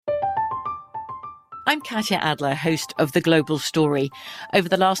I'm Katya Adler, host of The Global Story. Over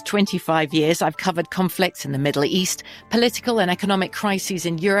the last 25 years, I've covered conflicts in the Middle East, political and economic crises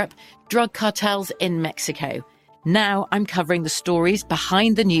in Europe, drug cartels in Mexico. Now I'm covering the stories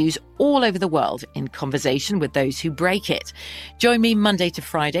behind the news all over the world in conversation with those who break it. Join me Monday to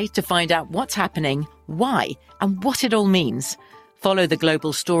Friday to find out what's happening, why, and what it all means. Follow The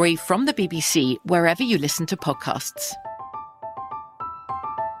Global Story from the BBC wherever you listen to podcasts.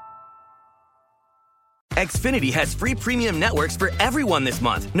 Xfinity has free premium networks for everyone this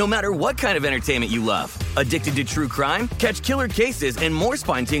month, no matter what kind of entertainment you love. Addicted to true crime? Catch killer cases and more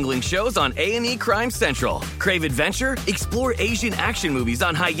spine-tingling shows on A&E Crime Central. Crave adventure? Explore Asian action movies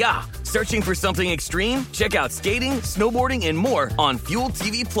on Hi-YAH. Searching for something extreme? Check out skating, snowboarding, and more on Fuel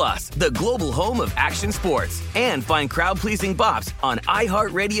TV Plus, the global home of action sports. And find crowd-pleasing bops on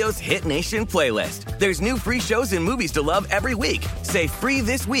iHeartRadio's Hit Nation playlist. There's new free shows and movies to love every week. Say free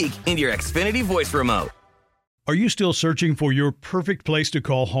this week in your Xfinity voice remote. Are you still searching for your perfect place to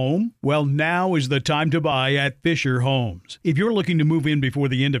call home? Well, now is the time to buy at Fisher Homes. If you're looking to move in before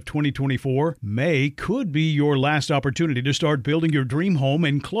the end of 2024, May could be your last opportunity to start building your dream home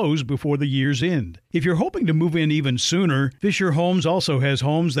and close before the year's end. If you're hoping to move in even sooner, Fisher Homes also has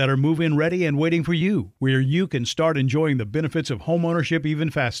homes that are move-in ready and waiting for you, where you can start enjoying the benefits of homeownership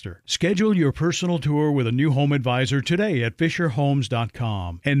even faster. Schedule your personal tour with a new home advisor today at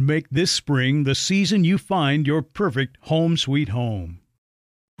FisherHomes.com and make this spring the season you find your perfect home sweet home.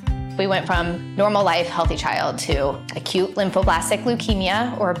 We went from normal life, healthy child to acute lymphoblastic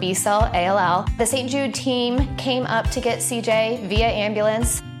leukemia, or B-cell ALL. The St. Jude team came up to get CJ via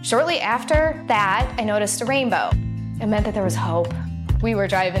ambulance. Shortly after that, I noticed a rainbow. It meant that there was hope. We were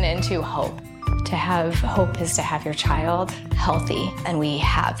driving into hope. To have hope is to have your child healthy, and we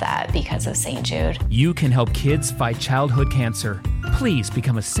have that because of St. Jude. You can help kids fight childhood cancer. Please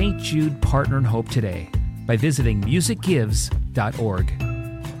become a St. Jude Partner in Hope today by visiting musicgives.org.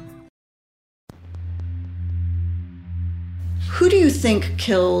 Who do you think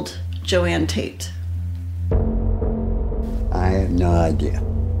killed Joanne Tate? I have no idea.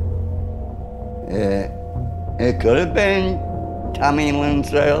 It could have been Tommy Lynn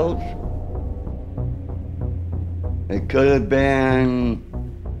Sales. It could have been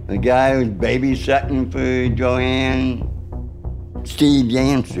the guy who's babysitting for Joanne, Steve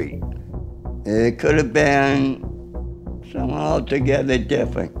Yancey. It could have been someone altogether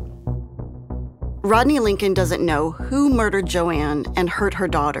different. Rodney Lincoln doesn't know who murdered Joanne and hurt her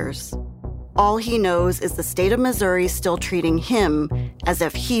daughters. All he knows is the state of Missouri still treating him as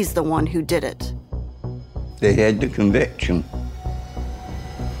if he's the one who did it. They had the conviction.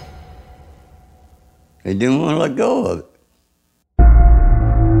 They didn't want to let go of it.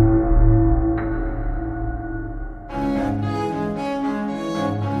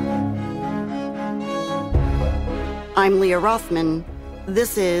 I'm Leah Rothman.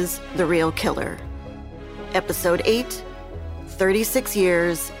 This is The Real Killer. Episode 8, 36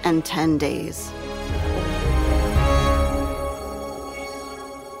 Years and 10 Days.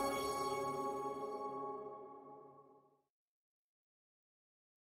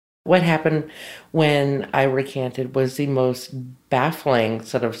 What happened when I recanted was the most baffling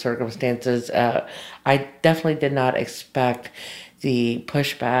set of circumstances. I definitely did not expect the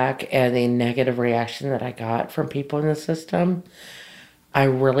pushback and the negative reaction that I got from people in the system. I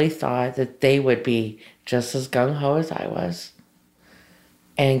really thought that they would be just as gung-ho as I was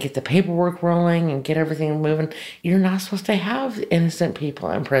and get the paperwork rolling and get everything moving. You're not supposed to have innocent people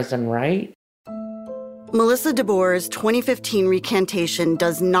in prison, right? Melissa DeBoer's 2015 recantation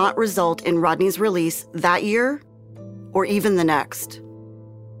does not result in Rodney's release that year or even the next.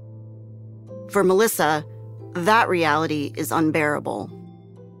 For Melissa, that reality is unbearable.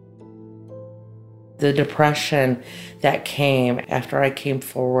 The depression that came after I came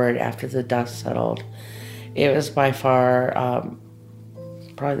forward, after the dust settled, it was by far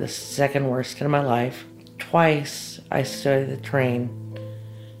probably the second worst in my life. Twice I stood at the train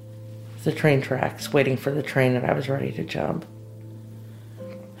tracks, waiting for the train, and I was ready to jump.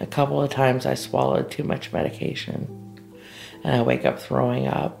 A couple of times I swallowed too much medication, and I wake up throwing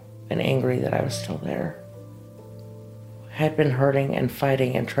up and angry that I was still there. I had been hurting and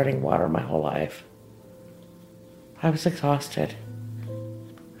fighting and treading water my whole life. I was exhausted.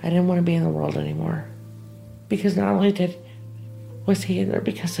 I didn't want to be in the world anymore. Because not only was he in there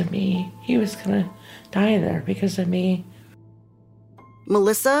because of me, he was going to die in there because of me.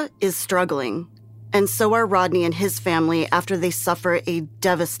 Melissa is struggling, and so are Rodney and his family after they suffer a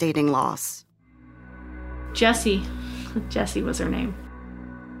devastating loss. Jessie was her name.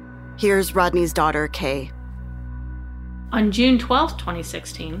 Here's Rodney's daughter, Kay. On June 12,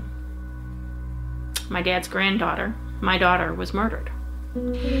 2016, my dad's granddaughter, my daughter, was murdered.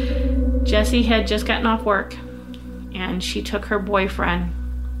 Jessie had just gotten off work, and she took her boyfriend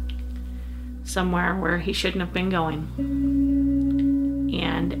somewhere where he shouldn't have been going.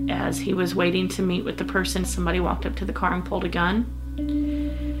 And as he was waiting to meet with the person, somebody walked up to the car and pulled a gun.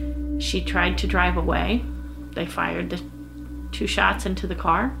 She tried to drive away. They fired the 2 shots into the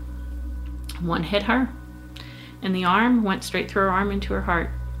car. One hit her in the arm, went straight through her arm into her heart.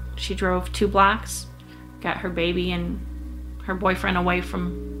 She drove 2 blocks, got her baby and her boyfriend away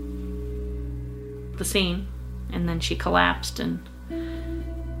from the scene, and then she collapsed, and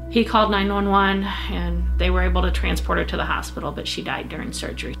he called 911, and they were able to transport her to the hospital, but she died during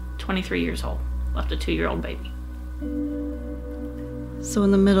surgery. 23 years old, left a 2-year-old baby. So in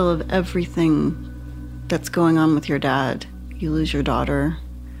the middle of everything that's going on with your dad, you lose your daughter,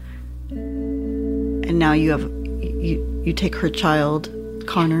 and now you take her child,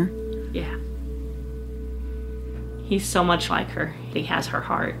 Connor. Yeah. He's so much like her. He has her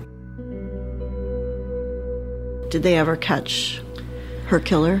heart. Did they ever catch her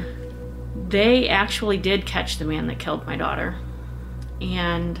killer? They actually did catch the man that killed my daughter.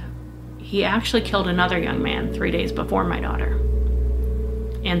 And he actually killed another young man 3 days before my daughter.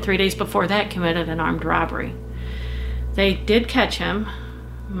 And 3 days before that committed an armed robbery. They did catch him.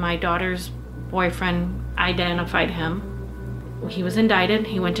 My daughter's boyfriend identified him. He was indicted.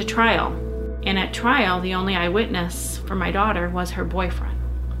 He went to trial. And at trial, the only eyewitness for my daughter was her boyfriend,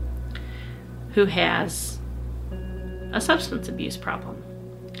 who has a substance abuse problem.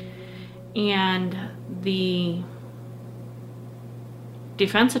 And the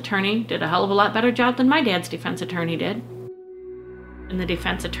defense attorney did a hell of a lot better job than my dad's defense attorney did. And the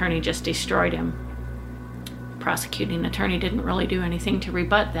defense attorney just destroyed him. The prosecuting attorney didn't really do anything to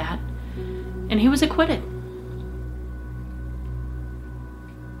rebut that. And he was acquitted.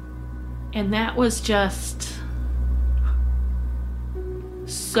 And that was just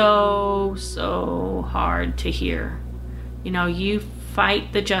so hard to hear. You know, you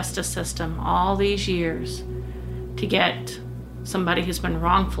fight the justice system all these years to get somebody who's been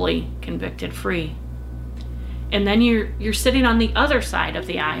wrongfully convicted free. And then you're sitting on the other side of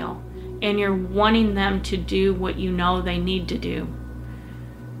the aisle, and you're wanting them to do what you know they need to do.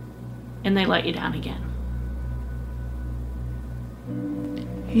 And they let you down again.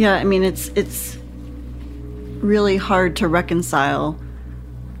 Yeah, I mean, it's really hard to reconcile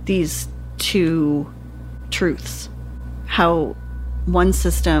these 2 truths. How one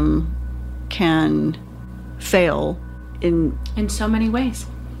system can fail in so many ways.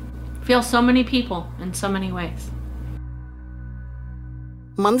 Fail so many people in so many ways.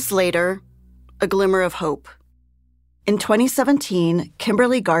 Months later, a glimmer of hope. In 2017,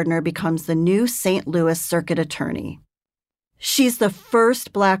 Kimberly Gardner becomes the new St. Louis Circuit Attorney. She's the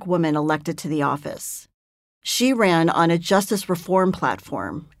first Black woman elected to the office. She ran on a justice reform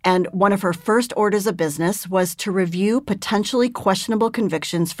platform, and one of her first orders of business was to review potentially questionable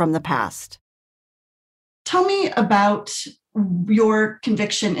convictions from the past. Tell me about your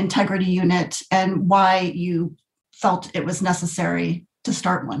conviction integrity unit and why you felt it was necessary to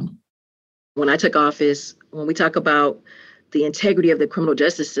start one. When I took office, when we talk about the integrity of the criminal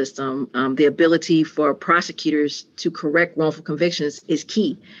justice system, the ability for prosecutors to correct wrongful convictions is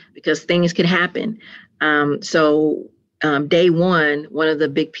key because things can happen. Day one of the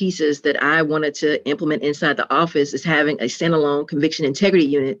big pieces that I wanted to implement inside the office is having a standalone conviction integrity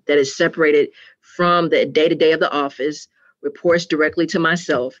unit that is separated from the day-to-day of the office, reports directly to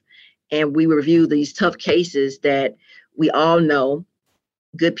myself, and we review these tough cases that we all know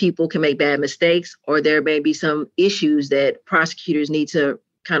good people can make bad mistakes, or there may be some issues that prosecutors need to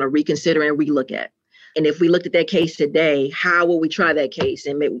kind of reconsider and relook at. And if we looked at that case today, how will we try that case?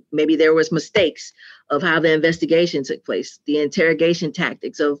 And maybe there was mistakes of how the investigation took place, the interrogation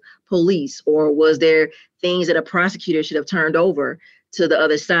tactics of police, or was there things that a prosecutor should have turned over to the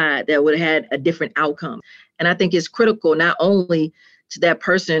other side that would have had a different outcome? And I think it's critical not only to that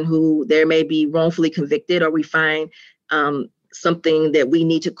person who there may be wrongfully convicted or we find something that we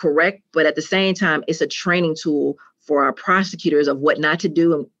need to correct, but at the same time, it's a training tool for our prosecutors of what not to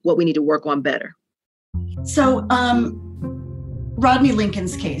do and what we need to work on better. So, Rodney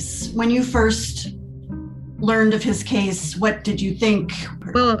Lincoln's case, when you first learned of his case, what did you think?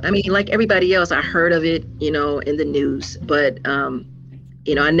 Well, I mean, like everybody else, I heard of it, in the news, but,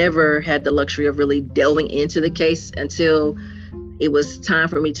 I never had the luxury of really delving into the case until it was time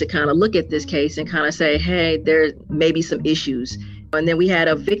for me to kind of look at this case and kind of say, hey, there may be some issues. And then we had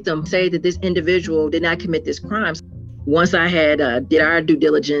a victim say that this individual did not commit this crime. Once I had did our due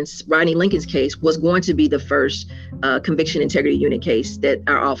diligence, Rodney Lincoln's case was going to be the first conviction integrity unit case that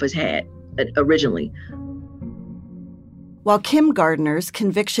our office had. originally. While Kim Gardner's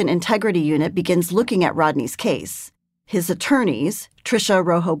Conviction Integrity Unit begins looking at Rodney's case, his attorneys, Tricia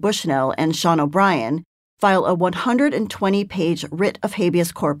Rojo Bushnell and Sean O'Brien, file a 120-page writ of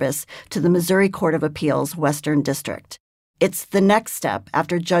habeas corpus to the Missouri Court of Appeals Western District. It's the next step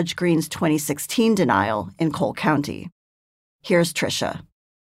after Judge Green's 2016 denial in Cole County. Here's Tricia.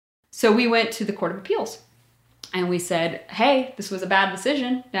 So we went to the Court of Appeals and we said, hey, this was a bad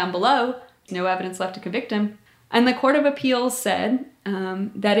decision down below. No evidence left to convict him. And the Court of Appeals said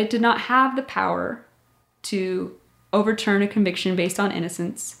that it did not have the power to overturn a conviction based on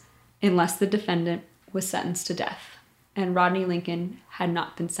innocence unless the defendant was sentenced to death. And Rodney Lincoln had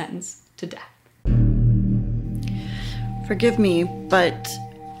not been sentenced to death. Forgive me, but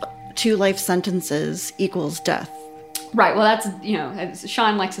 2 life sentences equals death. Right. Well, that's, as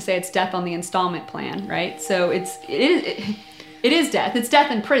Sean likes to say, it's death on the installment plan, right? So it is death. It's death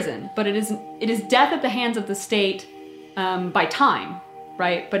in prison, but it is death at the hands of the state by time,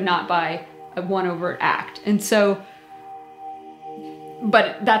 right? But not by one overt act. And so,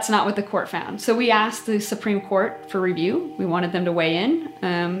 but that's not what the court found. So we asked the Supreme Court for review. We wanted them to weigh in,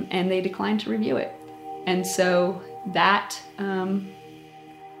 and they declined to review it. And so that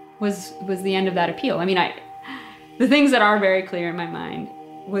was the end of that appeal. I mean, the things that are very clear in my mind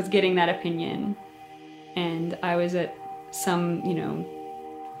was getting that opinion, and I was at some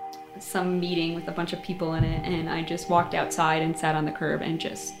meeting with a bunch of people in it, and I just walked outside and sat on the curb and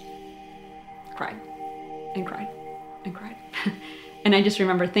just cried and cried and cried. And I just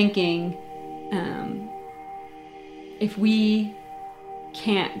remember thinking, if we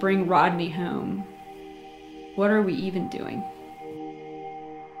can't bring Rodney home, what are we even doing?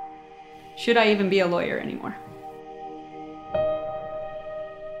 Should I even be a lawyer anymore?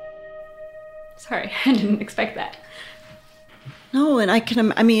 Sorry, I didn't expect that. No, and I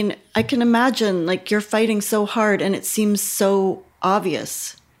can imagine, like, you're fighting so hard and it seems so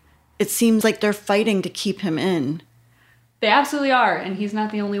obvious. It seems like they're fighting to keep him in. They absolutely are, and he's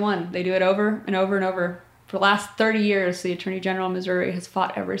not the only one. They do it over and over and over. For the last 30 years, the Attorney General of Missouri has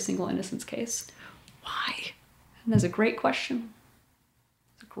fought every single innocence case. Why? And that's a great question.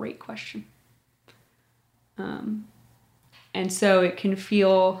 It's a great question. And so it can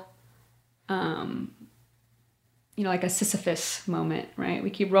feel, like a Sisyphus moment, right? We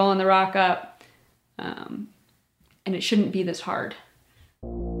keep rolling the rock up, and it shouldn't be this hard.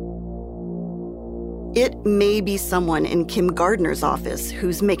 It may be someone in Kim Gardner's office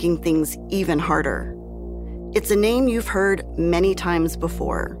who's making things even harder. It's a name you've heard many times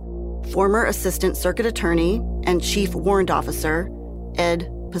before. Former Assistant Circuit Attorney and Chief Warrant Officer, Ed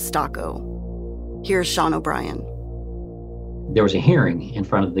Pistacco. Here's Sean O'Brien. There was a hearing in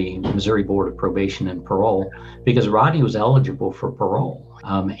front of the Missouri Board of Probation and Parole because Rodney was eligible for parole.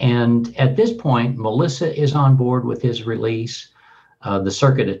 And at this point, Melissa is on board with his release. The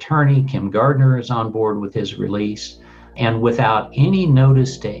circuit attorney, Kim Gardner, is on board with his release. And without any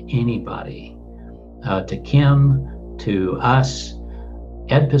notice to anybody, to Kim, to us,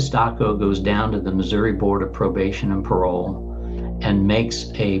 Ed Pistacco goes down to the Missouri Board of Probation and Parole and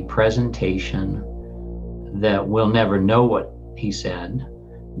makes a presentation that we'll never know what he said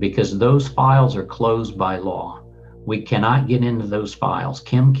because those files are closed by law. We cannot get into those files.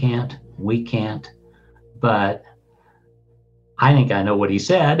 Kim can't, we can't, but I think I know what he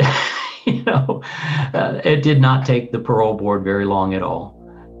said. It did not take the parole board very long at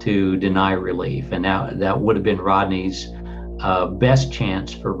all to deny relief. And now that would have been Rodney's best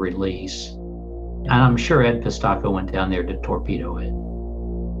chance for release. And I'm sure Ed Pistacco went down there to torpedo it.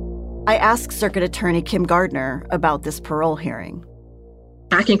 I asked Circuit Attorney Kim Gardner about this parole hearing.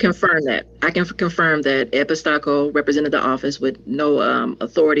 I can confirm that. I can confirm that Ed Pistacco represented the office with no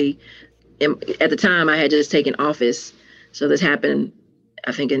authority. At the time, I had just taken office. So this happened,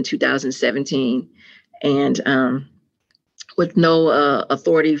 I think, in 2017. And with no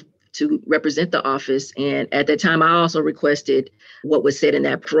authority to represent the office. And at that time, I also requested what was said in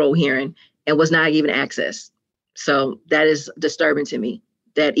that parole hearing and was not given access. So that is disturbing to me,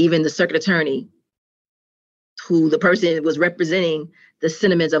 that even the circuit attorney, who the person was representing the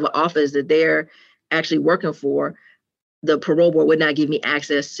sentiments of an office that they're actually working for, the parole board would not give me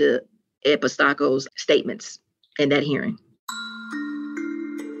access to Ed Pistacco's statements in that hearing.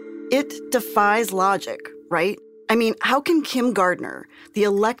 It defies logic, right? I mean, how can Kim Gardner, the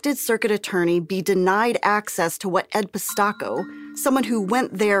elected circuit attorney, be denied access to what Ed Pistacco, someone who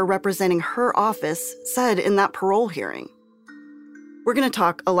went there representing her office, said in that parole hearing? We're going to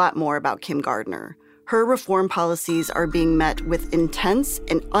talk a lot more about Kim Gardner. Her reform policies are being met with intense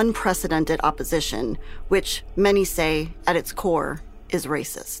and unprecedented opposition, which many say, at its core, is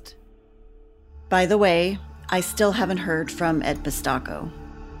racist. By the way, I still haven't heard from Ed Pistacco.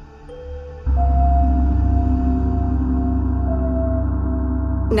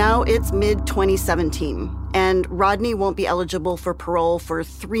 Now it's mid-2017, and Rodney won't be eligible for parole for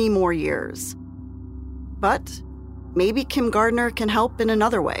 3 more years. But maybe Kim Gardner can help in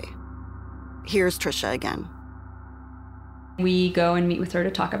another way. Here's Trisha again. We go and meet with her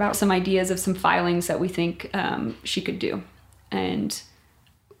to talk about some ideas of some filings that we think she could do. And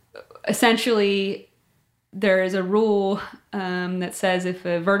essentially, there is a rule that says if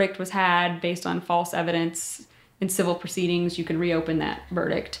a verdict was had based on false evidence in civil proceedings, you could reopen that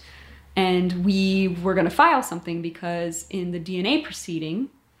verdict. And we were going to file something because in the DNA proceeding,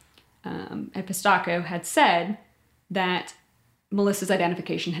 Ed Pistacco had said that Melissa's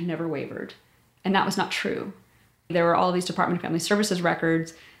identification had never wavered. And that was not true. There were all these Department of Family Services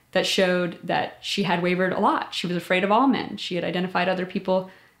records that showed that she had wavered a lot. She was afraid of all men. She had identified other people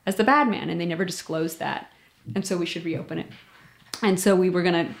as the bad man, and they never disclosed that. And so we should reopen it. And so we were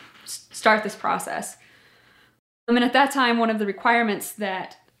going to start this process. I mean, at that time, one of the requirements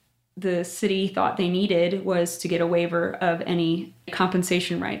that the city thought they needed was to get a waiver of any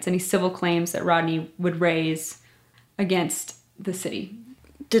compensation rights, any civil claims that Rodney would raise against the city.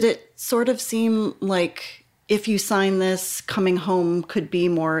 Did it sort of seem like if you sign this, coming home could be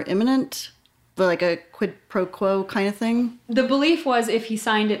more imminent? Like a quid pro quo kind of thing? The belief was if he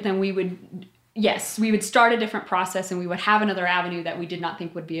signed it, then we would start a different process and we would have another avenue that we did not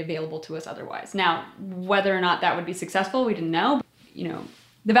think would be available to us otherwise. Now, whether or not that would be successful, we didn't know. You know,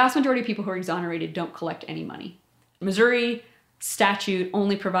 the vast majority of people who are exonerated don't collect any money. Missouri statute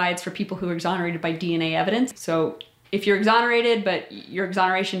only provides for people who are exonerated by DNA evidence. So if you're exonerated, but your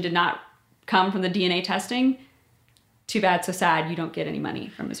exoneration did not come from the DNA testing, too bad, so sad, you don't get any money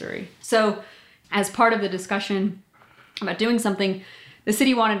from Missouri. So as part of the discussion about doing something, the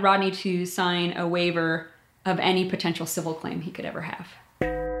city wanted Rodney to sign a waiver of any potential civil claim he could ever have.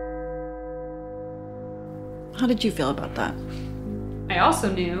 How did you feel about that? I also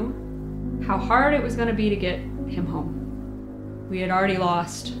knew how hard it was going to be to get him home. We had already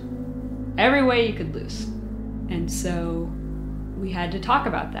lost every way you could lose. And so we had to talk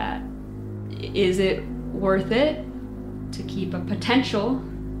about that. Is it worth it to keep a potential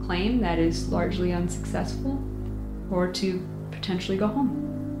claim that is largely unsuccessful, or to potentially go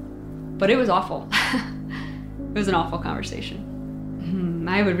home? But it was awful. It was an awful conversation.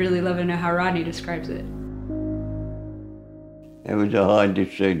 I would really love to know how Rodney describes it. It was a hard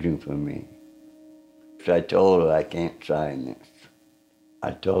decision for me. So I told her I can't sign this.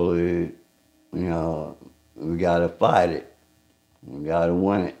 I told her, you know, we gotta fight it. We gotta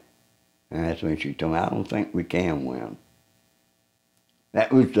win it. And that's when she told me, I don't think we can win.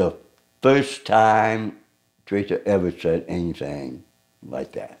 That was the first time Teresa ever said anything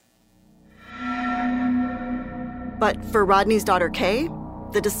like that. But for Rodney's daughter, Kay,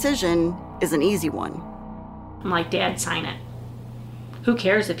 the decision is an easy one. I'm like, Dad, sign it. Who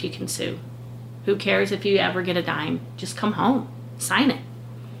cares if you can sue? Who cares if you ever get a dime? Just come home, sign it.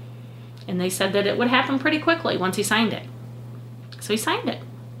 And they said that it would happen pretty quickly once he signed it. So he signed it.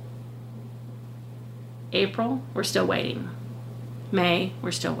 April, we're still waiting. May,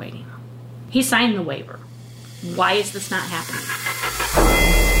 we're still waiting. He signed the waiver. Why is this not happening?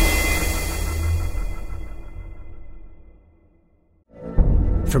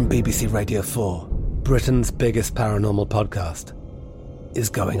 From BBC Radio 4, Britain's biggest paranormal podcast is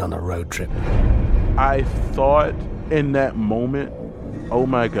going on a road trip. I thought in that moment, oh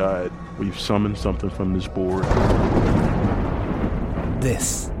my God, we've summoned something from this board.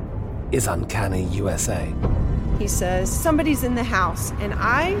 This is Uncanny USA. He says, somebody's in the house, and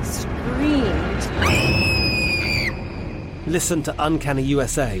I screamed. Listen to Uncanny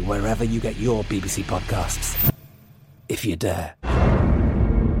USA wherever you get your BBC podcasts, if you dare.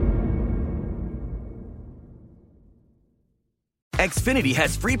 Xfinity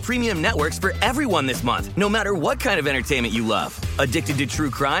has free premium networks for everyone this month, no matter what kind of entertainment you love. Addicted to true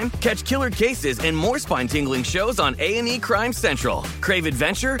crime? Catch killer cases and more spine-tingling shows on A&E Crime Central. Crave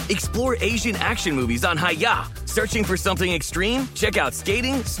adventure? Explore Asian action movies on Hi-YAH. Searching for something extreme? Check out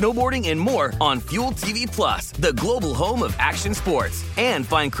skating, snowboarding, and more on Fuel TV Plus, the global home of action sports. And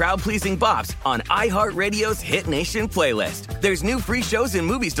find crowd-pleasing bops on iHeartRadio's Hit Nation playlist. There's new free shows and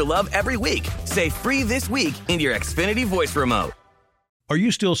movies to love every week. Say free this week in your Xfinity voice remote. Are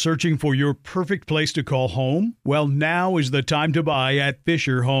you still searching for your perfect place to call home? Well, now is the time to buy at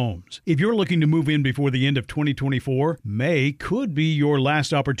Fisher Homes. If you're looking to move in before the end of 2024, May could be your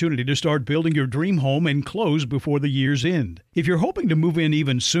last opportunity to start building your dream home and close before the year's end. If you're hoping to move in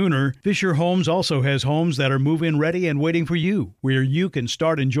even sooner, Fisher Homes also has homes that are move-in ready and waiting for you, where you can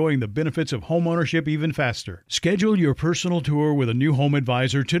start enjoying the benefits of homeownership even faster. Schedule your personal tour with a new home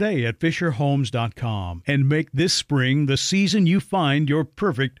advisor today at FisherHomes.com and make this spring the season you find your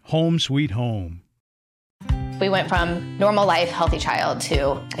perfect home sweet home. We went from normal life, healthy child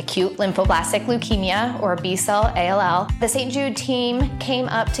to acute lymphoblastic leukemia or B-cell ALL. The St. Jude team came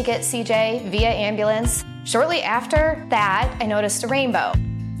up to get CJ via ambulance. Shortly after that, I noticed a rainbow.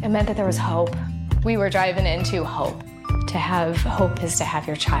 It meant that there was hope. We were driving into hope. To have hope is to have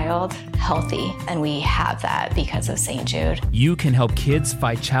your child healthy, and we have that because of St. Jude. You can help kids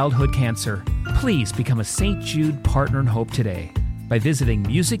fight childhood cancer. Please become a St. Jude Partner in Hope today by visiting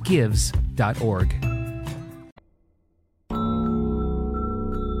musicgives.org.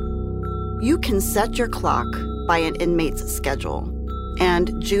 You can set your clock by an inmate's schedule.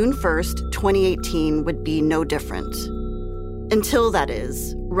 And June 1st, 2018 would be no different. Until, that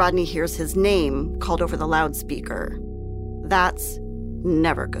is, Rodney hears his name called over the loudspeaker. That's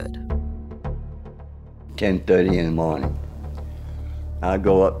never good. 10:30 in the morning. I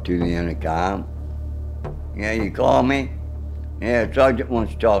go up to the intercom. Yeah, you call me? Yeah, Sergeant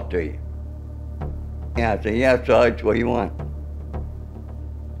wants to talk to you. Yeah, I say, yeah, Sarge, what do you want?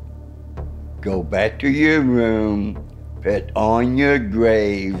 Go back to your room, put on your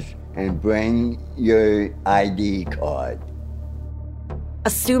graves, and bring your ID card.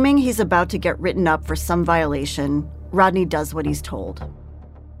 Assuming he's about to get written up for some violation, Rodney does what he's told.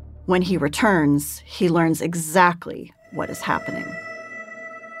 When he returns, he learns exactly what is happening.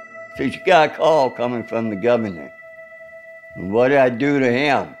 So she got a call coming from the governor. And what did I do to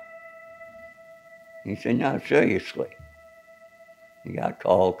him? He said, no, seriously. He got a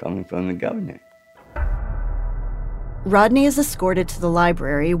call coming from the governor. Rodney is escorted to the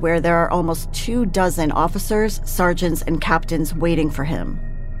library where there are almost 24 officers, sergeants, and captains waiting for him.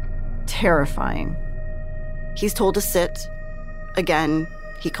 Terrifying. He's told to sit. Again,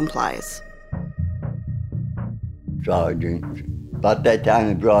 he complies. Sergeant, about that time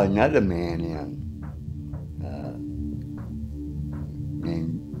they brought another man in.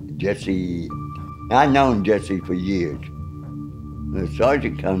 Named Jesse. I've known Jesse for years. The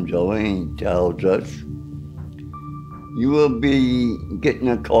sergeant comes over and he tells us, you will be getting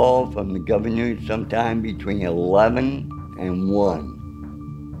a call from the governor sometime between 11 and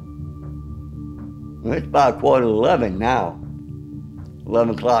 1. Well, it's about 11:15 now.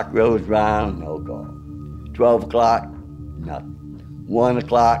 11 o'clock rolls around, no call. 12 o'clock, nothing. 1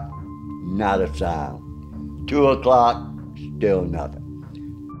 o'clock, not a sound. 2 o'clock, still nothing.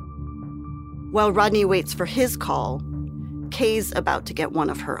 While Rodney waits for his call, Kay's about to get one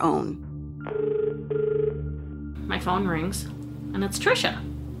of her own. My phone rings, and it's Trisha.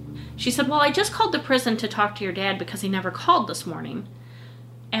 She said, well, I just called the prison to talk to your dad because he never called this morning.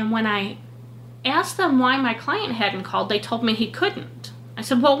 And when I asked them why my client hadn't called, they told me he couldn't. I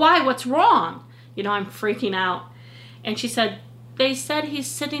said, well, why? What's wrong? You know, I'm freaking out. And she said, they said he's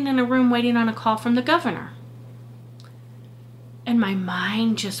sitting in a room waiting on a call from the governor. And my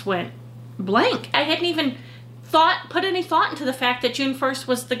mind just went blank. I hadn't even put any thought into the fact that June 1st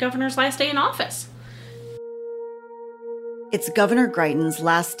was the governor's last day in office. It's Governor Greitens'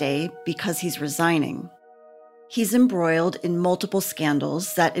 last day because he's resigning. He's embroiled in multiple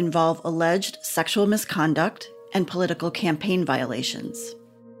scandals that involve alleged sexual misconduct and political campaign violations.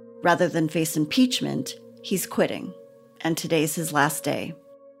 Rather than face impeachment, he's quitting, and today's his last day.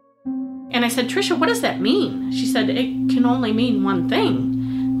 And I said, Trisha, what does that mean? She said, it can only mean one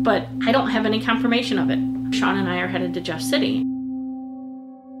thing, but I don't have any confirmation of it. Sean and I are headed to Jeff City.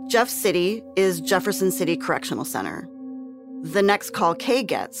 Jeff City is Jefferson City Correctional Center. The next call Kay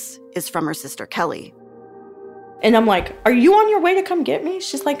gets is from her sister Kelly. And I'm like, are you on your way to come get me?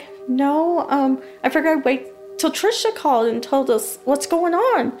 She's like, no, I figured I'd wait till Trisha called and told us what's going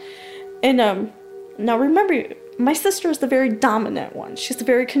on. And now remember, my sister is the very dominant one. She's the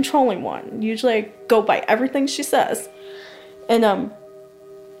very controlling one. Usually I go by everything she says. And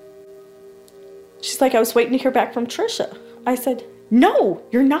she's like, I was waiting to hear back from Trisha. I said, no,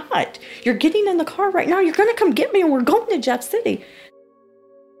 you're not. You're getting in the car right now. You're going to come get me and we're going to Jeff City.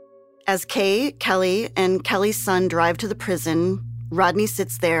 As Kay, Kelly, and Kelly's son drive to the prison, Rodney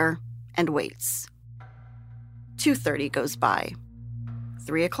sits there and waits. 2:30 goes by.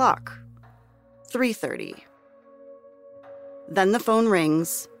 3 o'clock. 3:30. Then the phone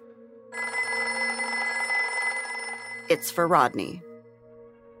rings. It's for Rodney.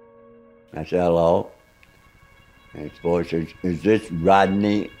 I said, hello. And his voice says, is this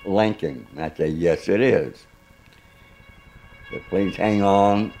Rodney Lincoln? And I said, yes, it is. So please hang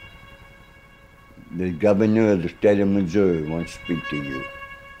on. The governor of the state of Missouri wants to speak to you.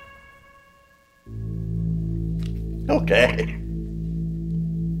 Okay.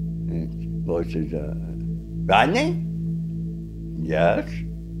 And the voice says, Rodney? Yes.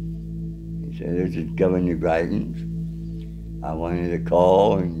 He said, this is Governor Greitens. I wanted to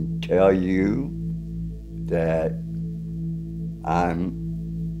call and tell you that I'm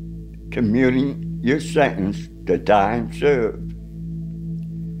commuting your sentence to time served.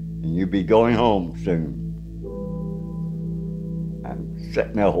 And you'll be going home soon. I'm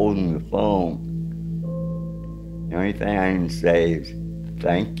sitting there holding the phone. The only thing I can say is,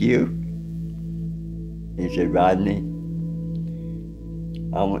 thank you. He said, Rodney,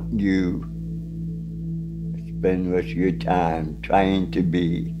 I want you to spend the rest of your time trying to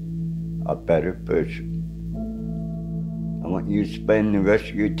be a better person. I want you to spend the rest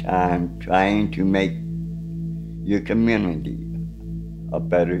of your time trying to make your community a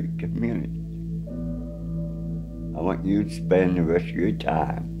better community. I want you to spend the rest of your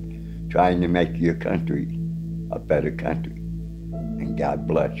time trying to make your country a better country. And God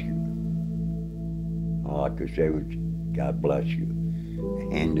bless you. All I could say was, God bless you.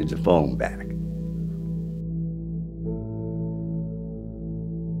 And handed the phone back.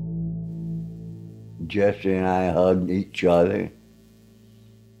 Jesse and I hugged each other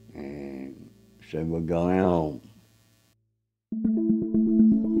and said, we're going home.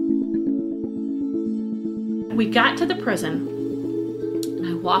 We got to the prison, and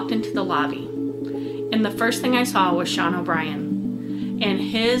I walked into the lobby, and the first thing I saw was Sean O'Brien, and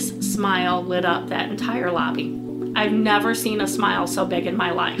his smile lit up that entire lobby. I've never seen a smile so big in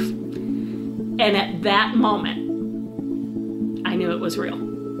my life. And at that moment, I knew it was real.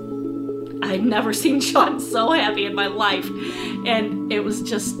 I'd never seen Sean so happy in my life, and it was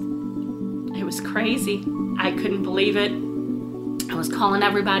crazy. I couldn't believe it. I was calling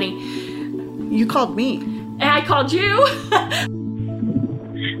everybody. You called me. And I called you.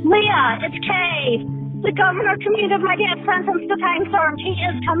 Leah, it's Kay. The governor commuted my dad's sentence to time served. He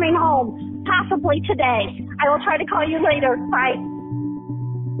is coming home, possibly today. I will try to call you later. Bye.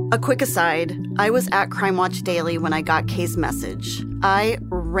 A quick aside, I was at Crime Watch Daily when I got Kay's message. I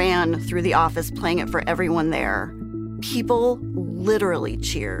ran through the office playing it for everyone there. People literally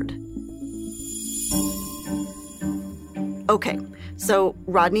cheered. Okay, so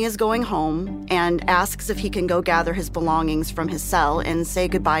Rodney is going home and asks if he can go gather his belongings from his cell and say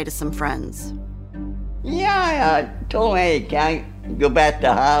goodbye to some friends. Yeah, I told him, hey, can I go back to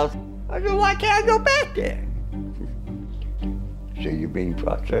the house? I said, why can't I go back there? So you're being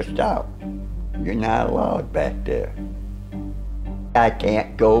processed out. You're not allowed back there. I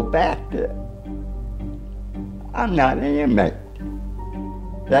can't go back there. I'm not an inmate.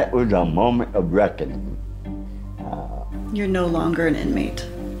 That was a moment of reckoning. You're no longer an inmate.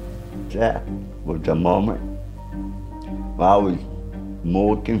 That was a moment where I was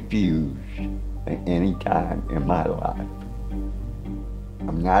more confused than any time in my life.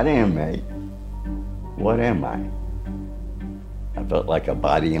 I'm not an inmate. What am I? I felt like a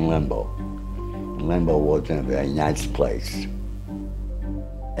body in limbo. Limbo wasn't a very nice place.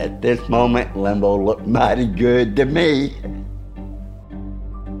 At this moment, limbo looked mighty good to me.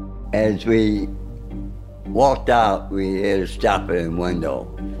 As we walked out, we hit a stop at a window.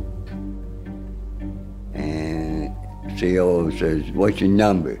 And CO says, what's your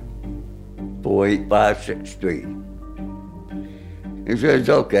number? 48563. He says,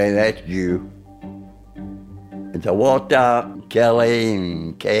 okay, that's you. As I walked out, Kelly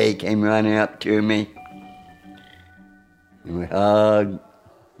and Kay came running up to me. And we hugged,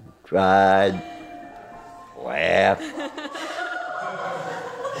 cried, laughed.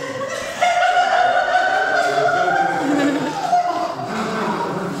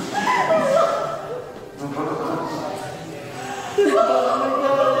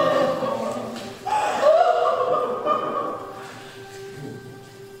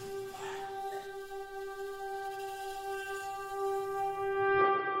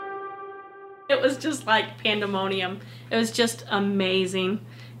 It was just like pandemonium. It was just amazing.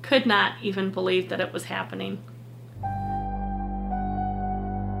 Could not even believe that it was happening.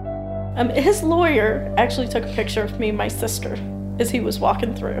 His lawyer actually took a picture of me and my sister as he was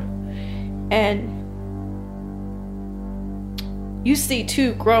walking through. And you see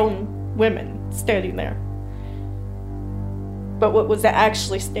two grown women standing there. But what was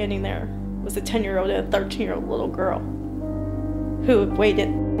actually standing there was a 10-year-old and a 13-year-old little girl who had waited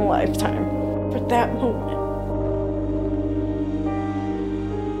a lifetime for that moment.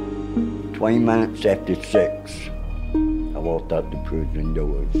 20 minutes after 6, I walked out the prison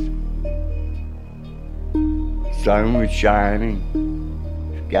doors. The sun was shining,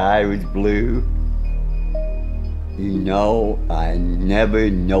 the sky was blue, You know, I never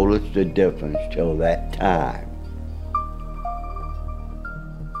noticed the difference till that time.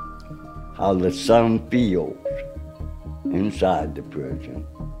 How the sun feels inside the prison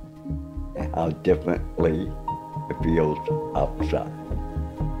and how differently it feels outside.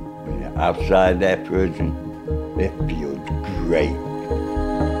 When you're outside that prison, it feels great.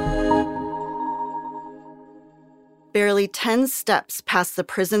 Barely 10 steps past the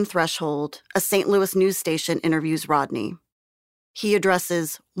prison threshold, a St. Louis news station interviews Rodney. He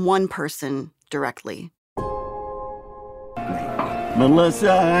addresses one person directly.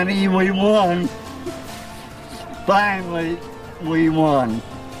 Melissa, honey, we won. Finally, we won.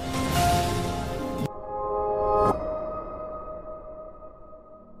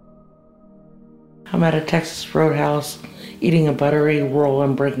 I'm at a Texas Roadhouse eating a buttery roll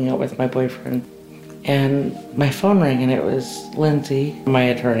and breaking up with my boyfriend. And my phone rang and it was Lindsay, my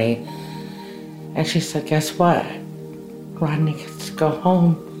attorney. And she said, guess what? Rodney gets to go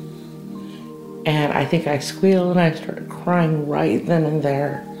home. And I think I squealed and I started crying right then and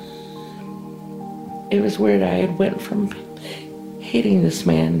there. It was weird. I had went from hating this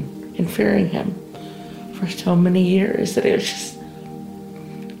man and fearing him for so many years that it was just,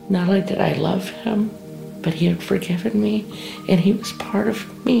 not only did I love him, but he had forgiven me and he was part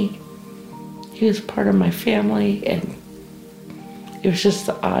of me. He was part of my family, and it was just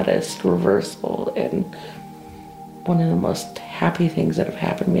the oddest reversal and one of the most happy things that have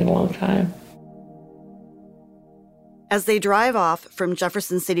happened to me in a long time. As they drive off from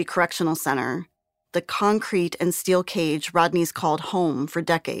Jefferson City Correctional Center, the concrete and steel cage Rodney's called home for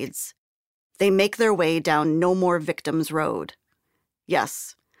decades, they make their way down No More Victims Road.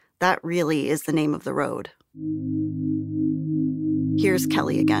 Yes, that really is the name of the road. Here's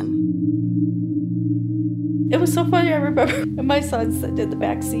Kelly again. It was so funny, I remember. My son sat in the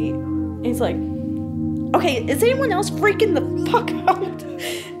back seat. He's like, okay, is anyone else freaking the fuck out?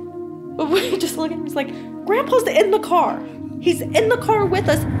 We just look at him, he's like, Grandpa's in the car. He's in the car with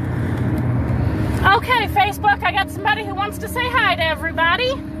us. Okay, Facebook, I got somebody who wants to say hi to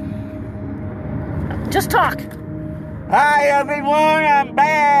everybody. Just talk. Hi, everyone, I'm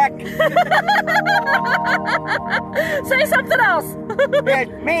back. Say something else.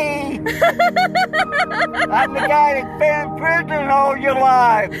 It's me. I'm the guy that's been in prison all your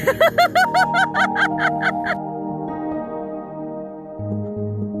life.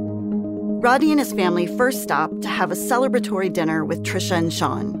 Rodney and his family first stop to have a celebratory dinner with Trisha and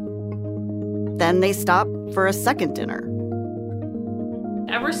Sean. Then they stop for a second dinner.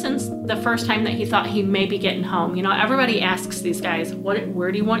 Ever since the first time that he thought he may be getting home, you know, everybody asks these guys,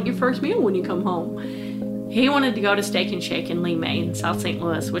 where do you want your first meal when you come home? He wanted to go to Steak and Shake in Lee May in South St.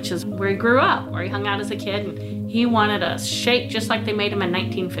 Louis, which is where he grew up, where he hung out as a kid. And he wanted a shake just like they made them in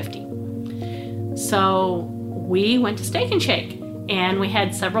 1950. So we went to Steak and Shake, and we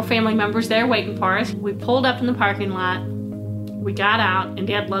had several family members there waiting for us. We pulled up in the parking lot. We got out, and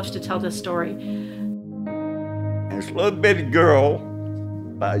Dad loves to tell this story. This little bitty girl,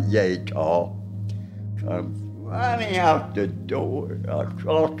 about yay tall, comes running out the door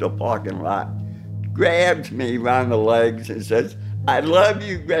across the parking lot, grabs me around the legs and says, I love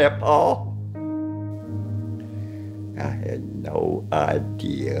you, Grandpa. I had no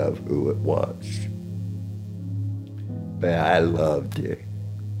idea of who it was, but I loved her.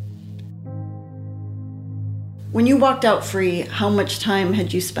 When you walked out free, how much time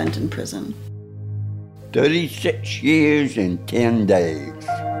had you spent in prison? 36 years and 10 days.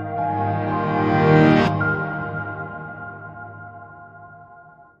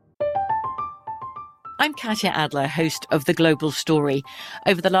 I'm Katya Adler, host of The Global Story.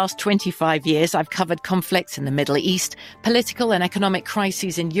 Over the last 25 years, I've covered conflicts in the Middle East, political and economic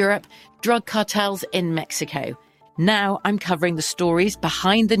crises in Europe, drug cartels in Mexico. Now I'm covering the stories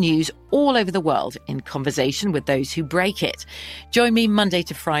behind the news all over the world in conversation with those who break it. Join me Monday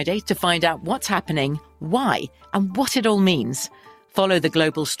to Friday to find out what's happening, why, and what it all means. Follow The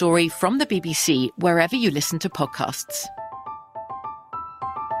Global Story from the BBC wherever you listen to podcasts.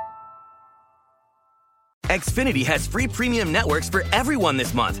 Xfinity has free premium networks for everyone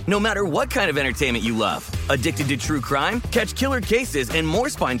this month, no matter what kind of entertainment you love. Addicted to true crime? Catch killer cases and more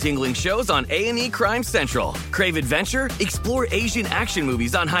spine-tingling shows on A&E Crime Central. Crave adventure? Explore Asian action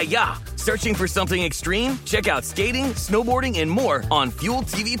movies on Hi-YAH. Searching for something extreme? Check out skating, snowboarding, and more on Fuel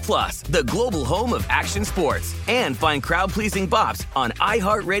TV Plus, the global home of action sports. And find crowd-pleasing bops on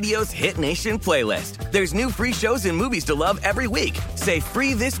iHeartRadio's Hit Nation playlist. There's new free shows and movies to love every week. Say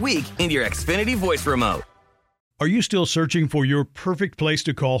free this week in your Xfinity voice remote. Are you still searching for your perfect place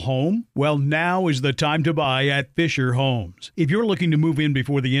to call home? Well, now is the time to buy at Fisher Homes. If you're looking to move in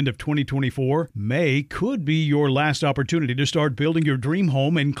before the end of 2024, May could be your last opportunity to start building your dream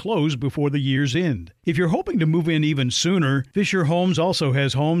home and close before the year's end. If you're hoping to move in even sooner, Fisher Homes also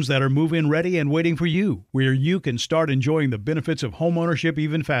has homes that are move-in ready and waiting for you, where you can start enjoying the benefits of homeownership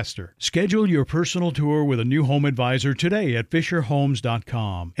even faster. Schedule your personal tour with a new home advisor today at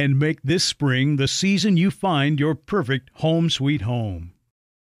FisherHomes.com and make this spring the season you find your perfect home sweet home.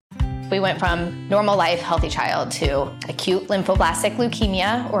 We went from normal life, healthy child to acute lymphoblastic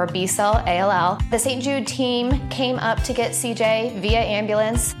leukemia, or B-cell ALL. The St. Jude team came up to get CJ via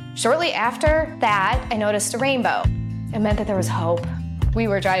ambulance. Shortly after that, I noticed a rainbow. It meant that there was hope. We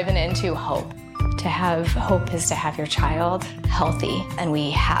were driving into hope. To have hope is to have your child healthy, and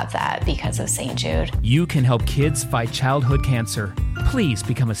we have that because of St. Jude. You can help kids fight childhood cancer. Please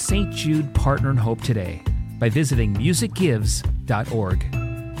become a St. Jude Partner in Hope today by visiting musicgives.org.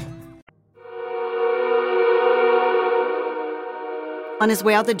 On his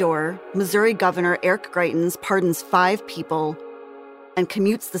way out the door, Missouri Governor Eric Greitens pardons 5 people and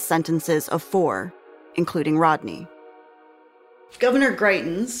commutes the sentences of 4, including Rodney. Governor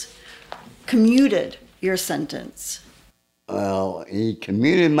Greitens commuted your sentence. Well, he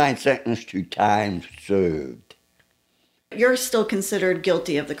commuted my sentence to time served. You're still considered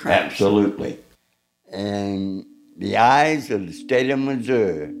guilty of the crime. Absolutely. In the eyes of the state of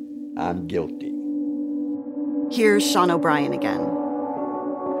Missouri, I'm guilty. Here's Sean O'Brien again.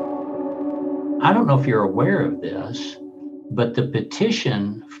 I don't know if you're aware of this, but the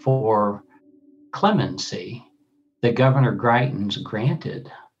petition for clemency that Governor Greitens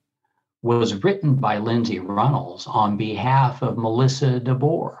granted was written by Lindsay Runnels on behalf of Melissa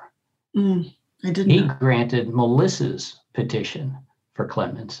DeBoer. I didn't He know. granted Melissa's petition for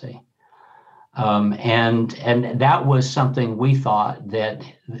clemency. And that was something we thought that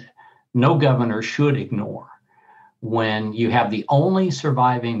no governor should ignore when you have the only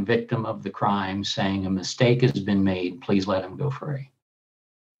surviving victim of the crime saying a mistake has been made, please let him go free.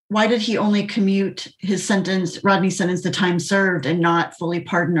 Why did he only commute his sentence, Rodney's sentence, to time served and not fully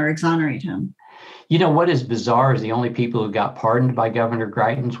pardon or exonerate him? You know, what is bizarre is the only people who got pardoned by Governor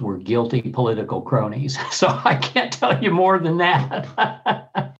Greitens were guilty political cronies. So I can't tell you more than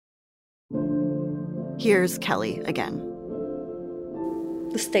that. Here's Kelly again.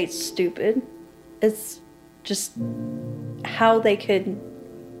 The state's stupid. It's just how they could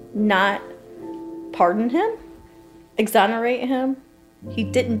not pardon him, exonerate him. He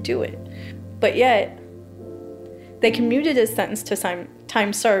didn't do it. But yet, they commuted his sentence to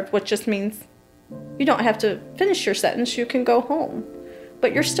time served, which just means you don't have to finish your sentence. You can go home.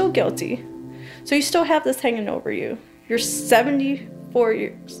 But you're still guilty. So you still have this hanging over you. You're 74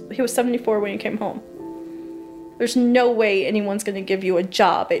 years. He was 74 when he came home. There's no way anyone's going to give you a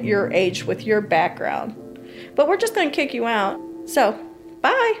job at your age with your background. But we're just going to kick you out. So,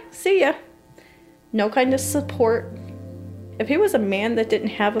 bye. See ya. No kind of support. If he was a man that didn't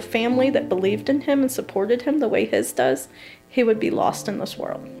have a family that believed in him and supported him the way his does, he would be lost in this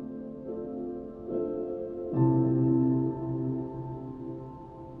world.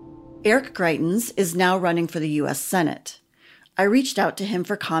 Eric Greitens is now running for the U.S. Senate. I reached out to him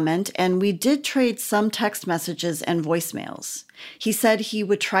for comment, and we did trade some text messages and voicemails. He said he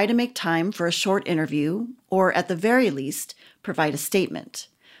would try to make time for a short interview, or at the very least, provide a statement.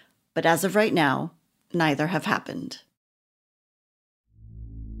 But as of right now, neither have happened.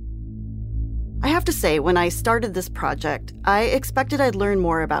 I have to say, when I started this project, I expected I'd learn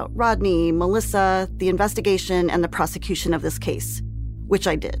more about Rodney, Melissa, the investigation, and the prosecution of this case, which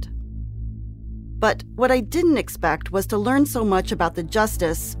I did. But what I didn't expect was to learn so much about the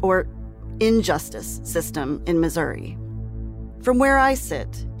justice, or injustice, system in Missouri. From where I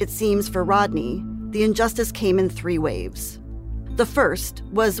sit, it seems for Rodney, the injustice came in 3 waves. The first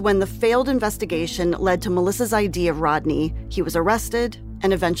was when the failed investigation led to Melissa's ID of Rodney, he was arrested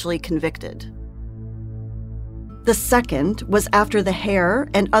and eventually convicted. The second was after the hair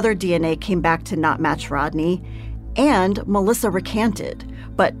and other DNA came back to not match Rodney, and Melissa recanted,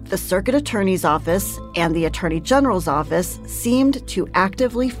 but the circuit attorney's office and the attorney general's office seemed to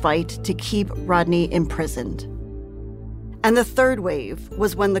actively fight to keep Rodney imprisoned. And the third wave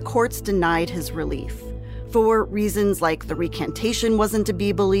was when the courts denied his relief, for reasons like the recantation wasn't to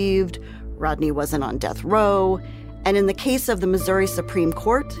be believed, Rodney wasn't on death row, and in the case of the Missouri Supreme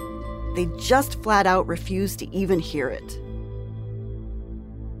Court, they just flat out refused to even hear it.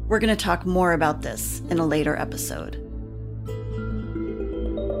 We're going to talk more about this in a later episode.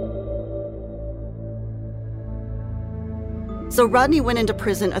 So Rodney went into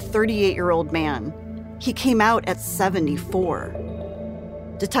prison a 38-year-old man. He came out at 74.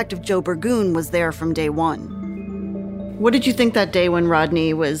 Detective Joe Burgoon was there from day one. What did you think that day when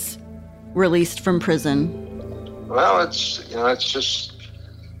Rodney was released from prison? Well, he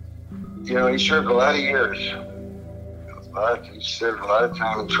served a lot of years. He served a lot of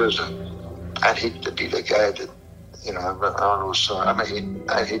time in prison. I'd hate to be the guy that,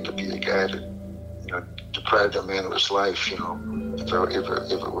 I'd hate to be the guy that, deprived a man of his life, if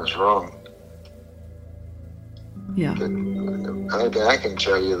it was wrong. Yeah. But I can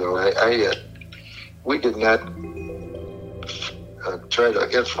tell you, though, we did not try to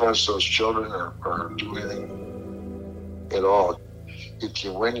influence those children or do anything at all. If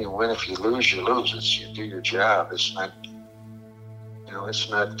you win, you win. If you lose, you lose. You do your job. It's not, you're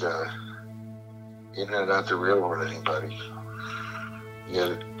not out to railroad anybody.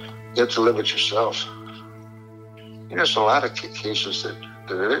 You have to live it yourself. There's a lot of cases that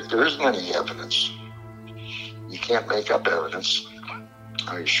there isn't any evidence. You can't make up evidence.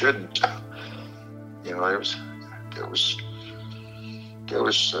 Or you shouldn't. There was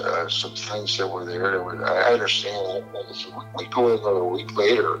some things that were there. I understand. We go in a week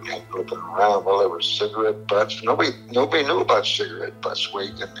later and looking around. Well, there were cigarette butts. Nobody knew about cigarette butts way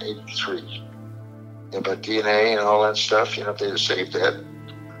in '83. About DNA and all that stuff. If they'd have saved that,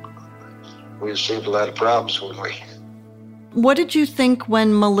 we'd have saved a lot of problems, wouldn't we? What did you think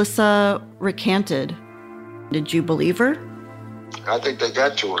when Melissa recanted? Did you believe her? I think they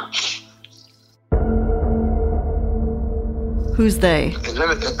got to her. Who's they?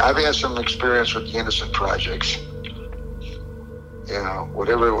 I've had some experience with the innocent projects.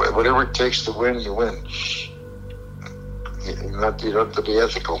 Whatever it takes to win, you win. You don't have to be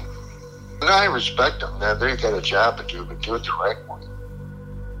ethical. And I respect them. They've got a job to do, but do it the right way.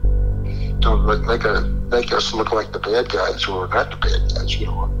 Don't make us look like the bad guys who are not the bad guys.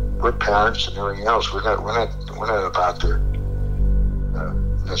 We're parents and everything else. We're not about to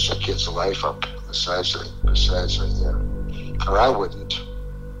mess the kids' life up. Besides, or I wouldn't.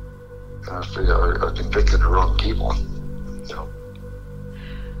 Or convicted the wrong people.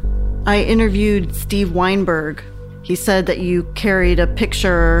 I interviewed Steve Weinberg. He said that you carried a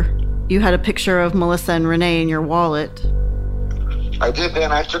picture. You had a picture of Melissa and Renee in your wallet. I did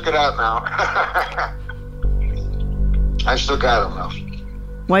then. I took it out now. I still got them now.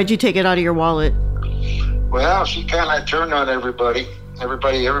 Why'd you take it out of your wallet? Well, she kind of turned on everybody.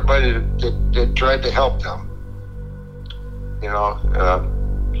 Everybody that tried to help them.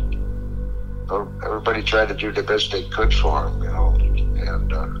 Everybody tried to do the best they could for them,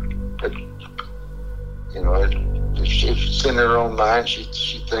 and it's in her own mind.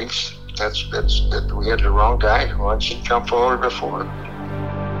 She thinks that we had the wrong guy. Why didn't she come forward before?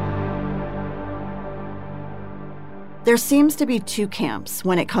 There seems to be two camps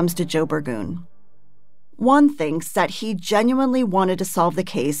when it comes to Joe Burgoon. One thinks that he genuinely wanted to solve the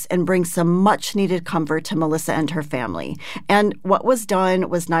case and bring some much-needed comfort to Melissa and her family, and what was done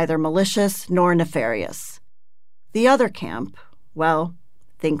was neither malicious nor nefarious. The other camp,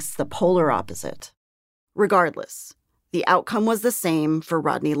 thinks the polar opposite. Regardless, the outcome was the same for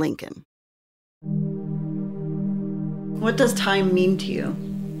Rodney Lincoln. What does time mean to you?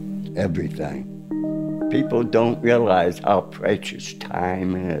 Everything. People don't realize how precious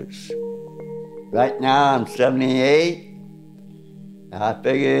time is. Right now, I'm 78. I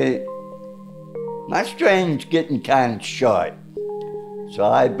figure my string's getting kind of short, so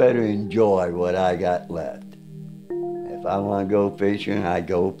I better enjoy what I got left. If I want to go fishing, I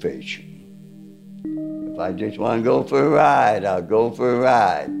go fishing. If I just want to go for a ride, I'll go for a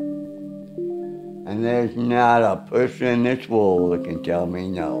ride. And there's not a person in this world that can tell me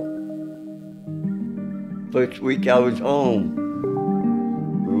no. First week I was home,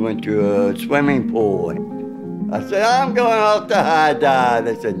 we went to a swimming pool. I said, I'm going off the high dive.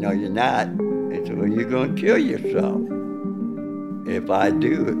 They said, no, you're not. They said, well, you're going to kill yourself. If I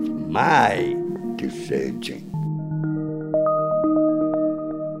do, it's my decision.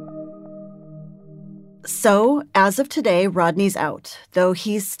 So, as of today, Rodney's out, though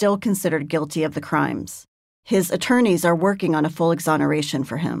he's still considered guilty of the crimes. His attorneys are working on a full exoneration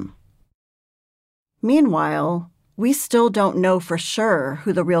for him. Meanwhile, we still don't know for sure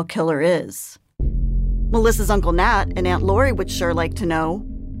who the real killer is. Melissa's Uncle Nat and Aunt Lori would sure like to know.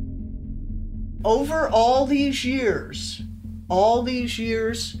 Over all these years,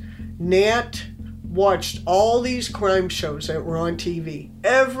 Nat watched all these crime shows that were on TV.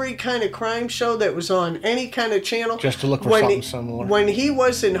 Every kind of crime show that was on any kind of channel. Just to look for something similar. When he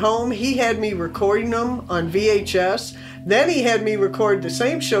wasn't home, he had me recording them on VHS. Then he had me record the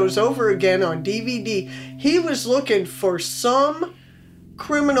same shows over again on DVD. He was looking for some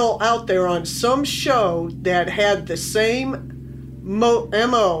criminal out there on some show that had the same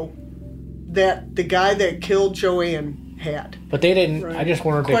MO that the guy that killed Joanne had. But they didn't, Right. I just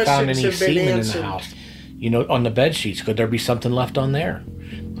wonder if they found Questions any have been semen in answered. the house. You know, on the bed sheets, could there be something left on there?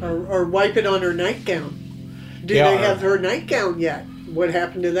 Or wipe it on her nightgown. Do Yeah, they or- have her nightgown yet? What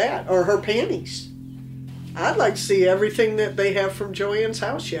happened to that? Or her panties? I'd like to see everything that they have from Joanne's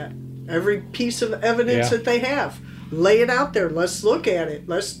house yet. Every piece of evidence Yeah. that they have. Lay it out there. Let's look at it.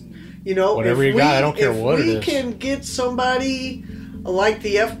 Let's, Whatever you got, I don't care what it is. If we can get somebody like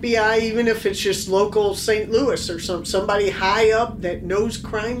the FBI, even if it's just local St. Louis or somebody high up that knows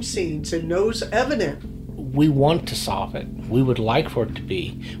crime scenes and knows evidence. We want to solve it. We would like for it to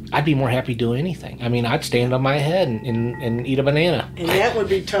be. I'd be more happy doing anything. I mean, I'd stand on my head and eat a banana. And that would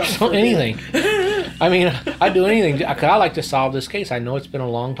be tough. So for me. anything. I mean, I'd do anything. 'Cause I like to solve this case. I know it's been a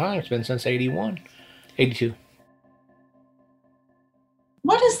long time. It's been since 82.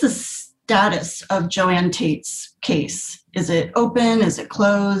 What is the status of Joanne Tate's case? Is it open? Is it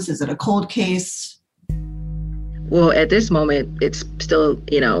closed? Is it a cold case? Well, at this moment, it's still,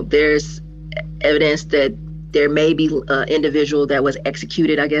 there's evidence that there may be an individual that was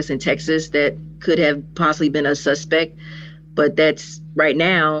executed, I guess, in Texas that could have possibly been a suspect. But that's right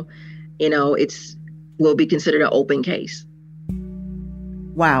now, it's will be considered an open case.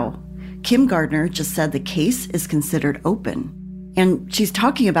 Wow. Kim Gardner just said the case is considered open. And she's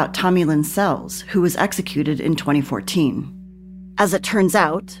talking about Tommy Lynn Sells, who was executed in 2014. As it turns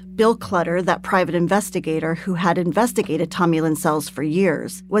out, Bill Clutter, that private investigator who had investigated Tommy Lynn Sells for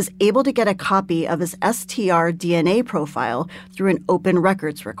years, was able to get a copy of his STR DNA profile through an open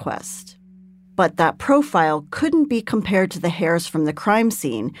records request. But that profile couldn't be compared to the hairs from the crime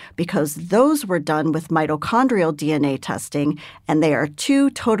scene because those were done with mitochondrial DNA testing, and they are two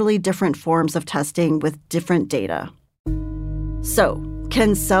totally different forms of testing with different data. So,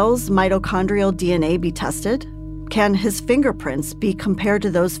 can Sells' mitochondrial DNA be tested? Can his fingerprints be compared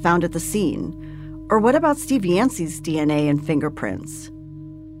to those found at the scene? Or what about Steve Yancey's DNA and fingerprints?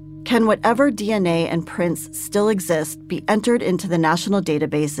 Can whatever DNA and prints still exist be entered into the national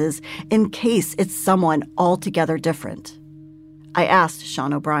databases in case it's someone altogether different? I asked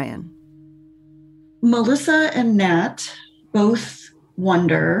Sean O'Brien. Melissa and Nat both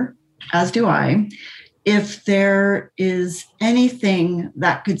wonder, as do I, if there is anything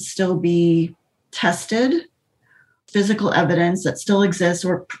that could still be tested, physical evidence that still exists,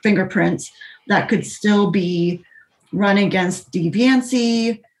 or fingerprints that could still be run against Steve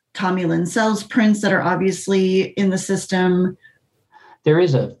Yancey, Tommy Lynn Sells prints that are obviously in the system. There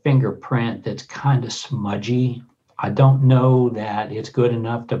is a fingerprint that's kind of smudgy. I don't know that it's good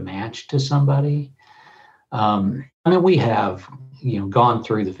enough to match to somebody. We have, gone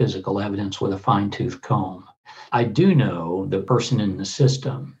through the physical evidence with a fine-tooth comb. I do know the person in the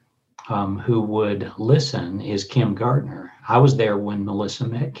system who would listen is Kim Gardner. I was there when Melissa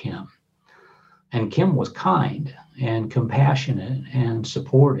met Kim. And Kim was kind and compassionate and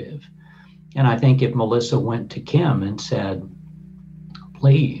supportive. And I think if Melissa went to Kim and said,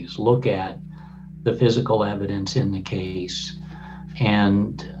 please look at the physical evidence in the case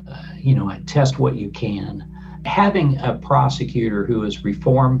and, test what you can. Having a prosecutor who is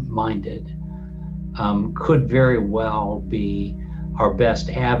reform-minded could very well be our best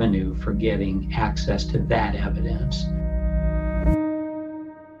avenue for getting access to that evidence.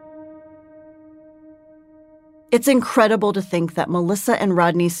 It's incredible to think that Melissa and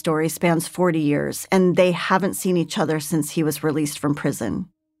Rodney's story spans 40 years, and they haven't seen each other since he was released from prison.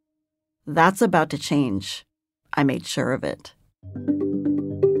 That's about to change. I made sure of it.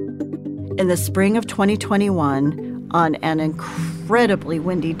 In the spring of 2021, on an incredibly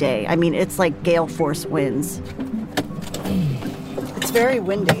windy day, it's like gale force winds. It's very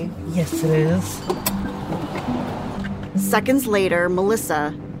windy. Yes, it is. Seconds later,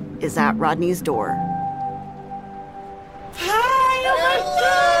 Melissa is at Rodney's door. Hi, oh my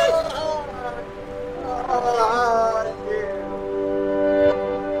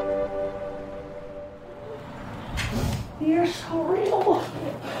God! You're so real.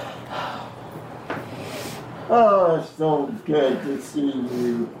 Oh, it's so good to see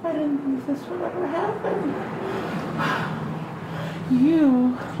you. I didn't think this would ever happen.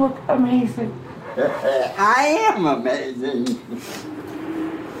 You look amazing. I am amazing.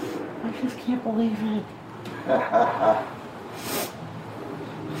 I just can't believe it. I've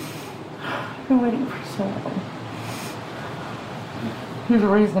been waiting for so long. You're the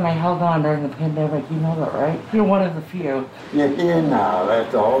reason I held on during the pandemic. You know that, right? You're one of the few. You're here now.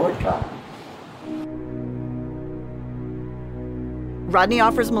 That's all the time. Rodney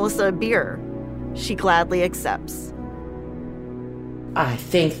offers Melissa a beer. She gladly accepts. I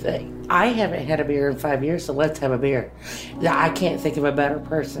think that I haven't had a beer in 5 years, so let's have a beer. I can't think of a better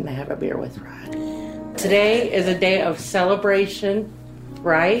person to have a beer with, Rod. Today is a day of celebration,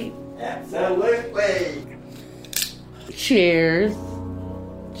 right? Absolutely. Cheers.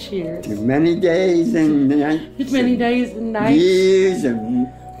 Cheers. Too many days and nights. Many days and nights. Years and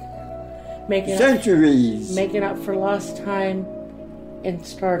centuries. Making up for lost time and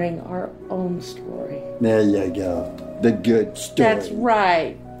starting our own story. There you go. The good story. That's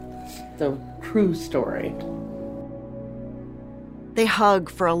right. The true story. They hug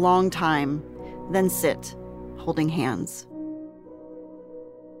for a long time, then sit, holding hands.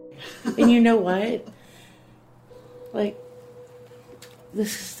 And you know what? Like,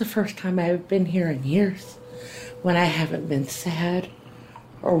 this is the first time I've been here in years when I haven't been sad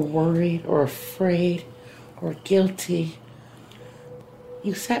or worried or afraid or guilty.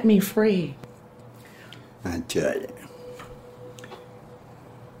 You set me free. I tell you,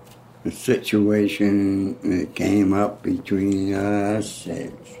 the situation that came up between us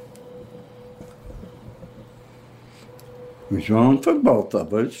was wrong for both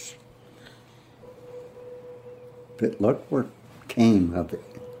of us. But look what came of it.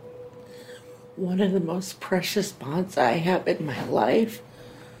 One of the most precious bonds I have in my life.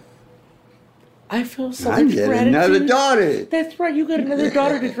 I feel so much gratitude. I get another daughter. That's right, you got another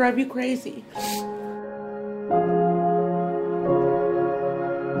daughter to drive you crazy.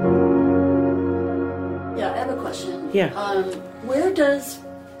 Yeah, I have a question. Yeah. Where does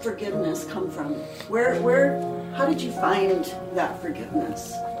forgiveness come from? How did you find that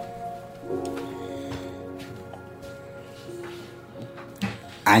forgiveness?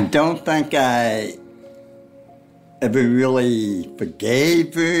 I don't think I ever really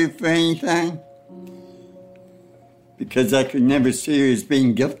forgave her for anything, because I could never see her as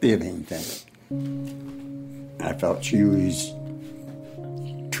being guilty of anything. I felt she was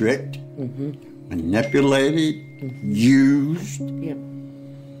tricked, manipulated, used,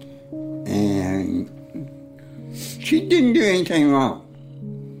 and she didn't do anything wrong.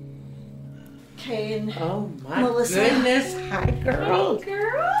 Kay and oh my Melissa. goodness, hi girl. Hey,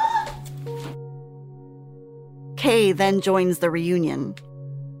 girl. Kay then joins the reunion.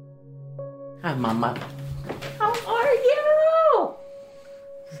 Hi, Mama. How are you?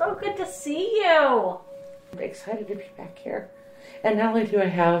 So good to see you. I'm excited to be back here. And not only do I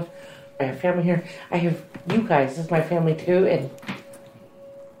have family here, I have you guys as my family too, and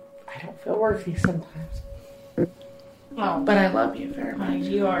I don't feel worthy sometimes. Oh, but I love you very much.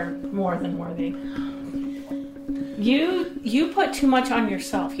 You are more than worthy. You put too much on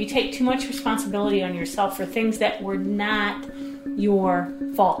yourself. You take too much responsibility on yourself for things that were not your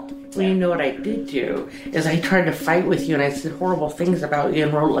fault. Well, you know what I did do is I tried to fight with you, and I said horrible things about you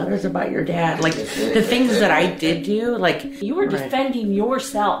and wrote letters about your dad. Like the things that I did do, like you were defending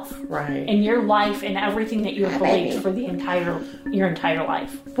yourself, right, and your life and everything that you have believed for your entire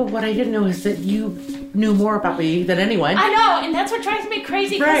life. But what I didn't know is that you knew more about me than anyone. I know, and that's what drives me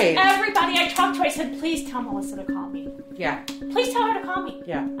crazy. Because Right. everybody I talked to, I said, "Please tell Melissa to call me." Yeah. Please tell her to call me.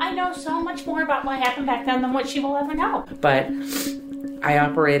 Yeah. I know so much more about what happened back then than what she will ever know. But I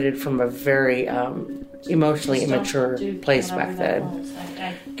operated from a very emotionally immature place back then.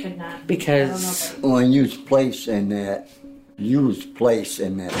 I could not. Because Well, you was placed in that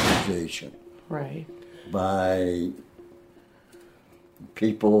position. Right. By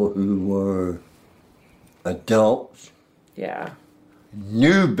people who were adults, yeah,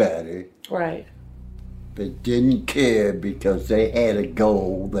 knew better, right, but didn't care because they had a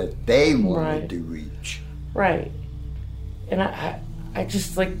goal that they wanted Right. to reach. right. And I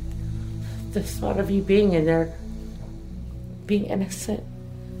just like the thought of you being in there, being innocent.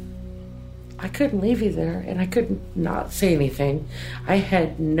 I couldn't leave you there, and I could not say anything. I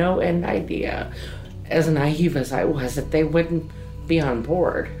had no end idea, as naive as I was, that they wouldn't be on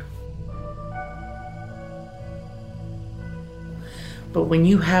board. But when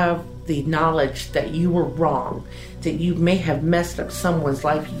you have the knowledge that you were wrong, that you may have messed up someone's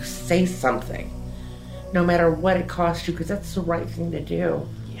life, you say something, no matter what it costs you, because that's the right thing to do.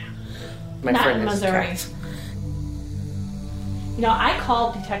 Yeah. My Not friend in is Missouri. trapped. You know, I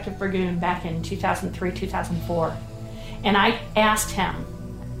called Detective Burgoon back in 2003, 2004, and I asked him,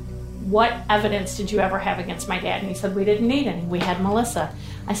 what evidence did you ever have against my dad? And he said, we didn't need any. We had Melissa.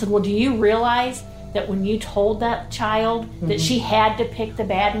 I said, well, do you realize that when you told that child that she had to pick the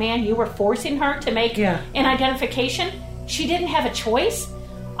bad man, you were forcing her to make an identification? She didn't have a choice?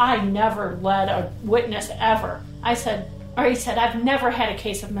 I never led a witness ever. He said, I've never had a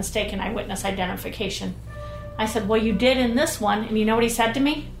case of mistaken eyewitness identification. I said, well, you did in this one. And you know what he said to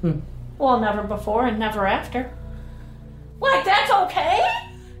me? Well, never before and never after. What, that's okay?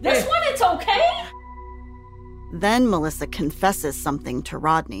 This one, it's okay? Then Melissa confesses something to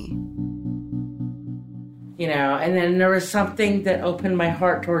Rodney. You know, and then there was something that opened my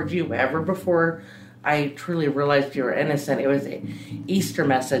heart towards you ever before I truly realized you were innocent. It was an Easter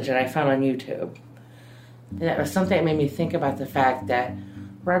message that I found on YouTube. And that was something that made me think about the fact that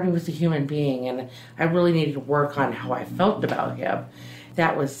Rodney was a human being, and I really needed to work on how I felt about him.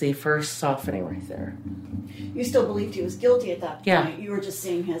 That was the first softening right there. You still believed he was guilty at that point. Yeah. You were just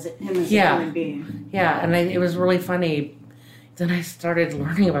seeing him as a human being. Yeah, and it was really funny. Then I started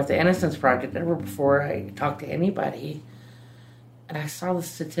learning about the Innocence Project ever before I talked to anybody. And I saw the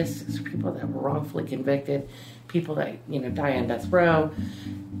statistics of people that were wrongfully convicted, people that, die on death row.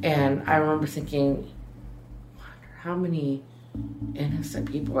 And I remember thinking, I wonder how many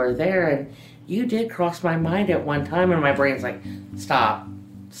innocent people are there. And you did cross my mind at one time, and my brain's like, stop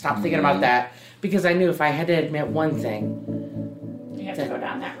thinking about that. Because I knew if I had to admit one thing, you have to go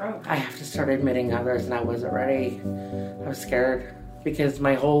down that road. I have to start admitting others, and I wasn't ready. I was scared because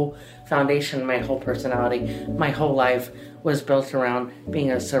my whole foundation, my whole personality, my whole life was built around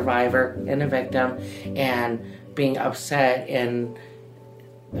being a survivor and a victim and being upset and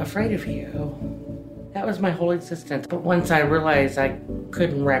afraid of you. That was my whole existence. But once I realized I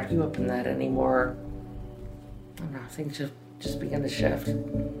couldn't wrap you up in that anymore, I don't know, things just began to shift.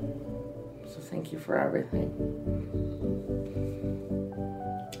 So thank you for everything.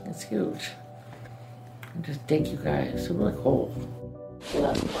 It's huge. I just dig you guys. You're really cool.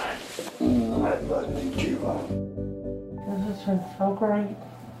 Love you. I love you. This has been so great.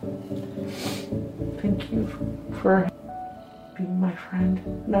 Thank you for being my friend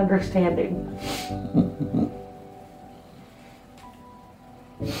and understanding.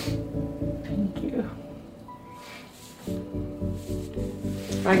 Thank you.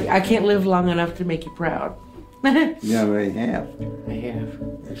 I can't live long enough to make you proud. You already have. I have.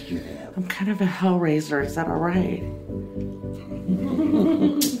 Yes, you have. I'm kind of a hellraiser. Is that all right?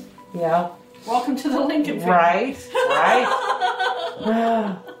 Yeah. Welcome to the Lincoln family.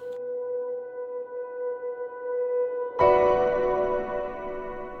 Right.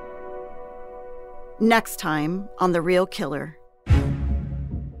 Next time on The Real Killer.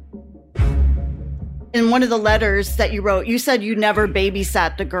 In one of the letters that you wrote, you said you never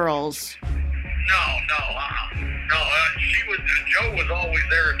babysat the girls. No. Joe was always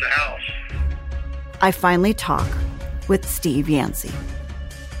there at the house. I finally talk with Steve Yancey.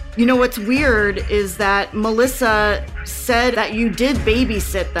 You know what's weird is that Melissa said that you did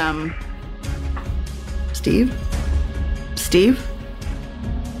babysit them. Steve? Steve,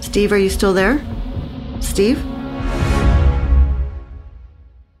 are you still there? Steve?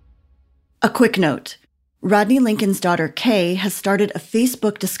 A quick note. Rodney Lincoln's daughter, Kay, has started a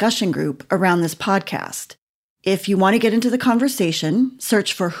Facebook discussion group around this podcast. If you want to get into the conversation,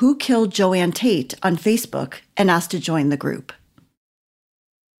 search for Who Killed Joanne Tate on Facebook and ask to join the group.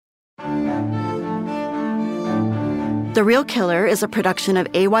 The Real Killer is a production of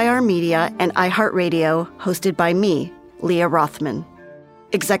AYR Media and iHeartRadio, hosted by me, Leah Rothman.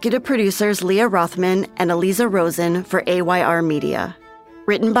 Executive producers Leah Rothman and Eliza Rosen for AYR Media.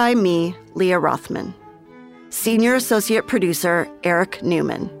 Written by me, Leah Rothman. Senior Associate Producer Eric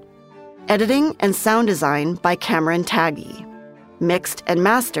Newman. Editing and sound design by Cameron Taggy. Mixed and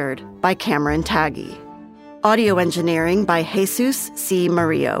mastered by Cameron Taggy. Audio engineering by Jesus C.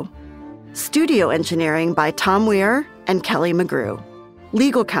 Murillo. Studio engineering by Tom Weir and Kelly McGrew.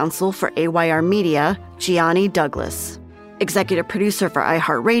 Legal counsel for AYR Media, Gianni Douglas. Executive producer for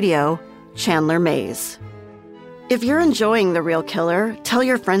iHeartRadio, Chandler Mays. If you're enjoying The Real Killer, tell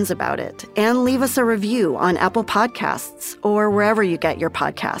your friends about it and leave us a review on Apple Podcasts or wherever you get your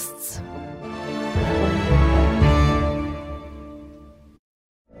podcasts.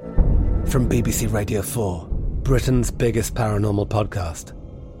 From BBC Radio 4, Britain's biggest paranormal podcast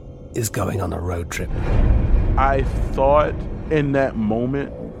is going on a road trip. I thought in that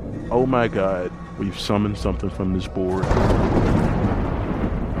moment, oh my God, we've summoned something from this board.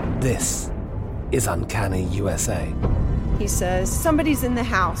 This is Uncanny USA. He says, somebody's in the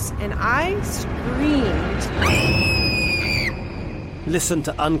house, and I screamed. Listen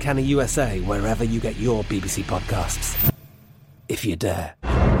to Uncanny USA wherever you get your BBC podcasts, if you dare.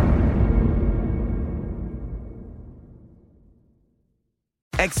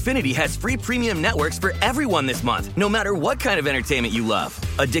 Xfinity has free premium networks for everyone this month, no matter what kind of entertainment you love.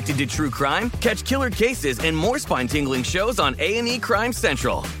 Addicted to true crime? Catch killer cases and more spine-tingling shows on A&E Crime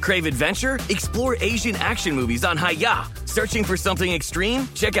Central. Crave adventure? Explore Asian action movies on Hi-YAH. Searching for something extreme?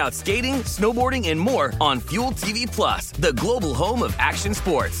 Check out skating, snowboarding, and more on Fuel TV Plus, the global home of action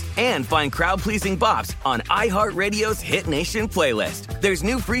sports. And find crowd-pleasing bops on iHeartRadio's Hit Nation playlist. There's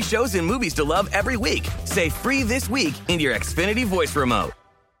new free shows and movies to love every week. Say free this week in your Xfinity voice remote.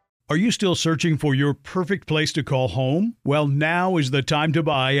 Are you still searching for your perfect place to call home? Well, now is the time to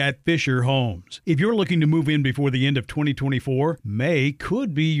buy at Fisher Homes. If you're looking to move in before the end of 2024, May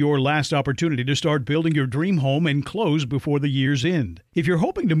could be your last opportunity to start building your dream home and close before the year's end. If you're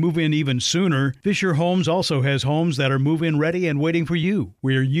hoping to move in even sooner, Fisher Homes also has homes that are move-in ready and waiting for you,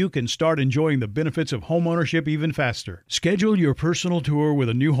 where you can start enjoying the benefits of homeownership even faster. Schedule your personal tour with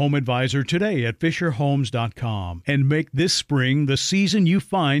a new home advisor today at FisherHomes.com and make this spring the season you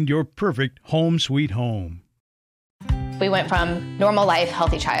find your perfect home sweet home. We went from normal life,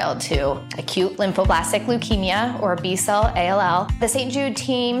 healthy child to acute lymphoblastic leukemia, or B-cell ALL. The St. Jude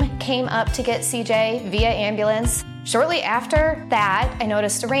team came up to get CJ via ambulance. Shortly after that, I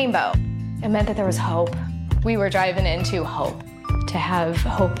noticed a rainbow. It meant that there was hope. We were driving into hope. To have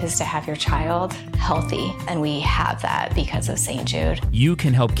hope is to have your child healthy, and we have that because of St. Jude. You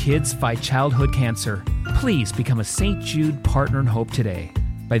can help kids fight childhood cancer. Please become a St. Jude Partner in Hope today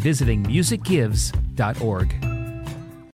by visiting musicgives.org.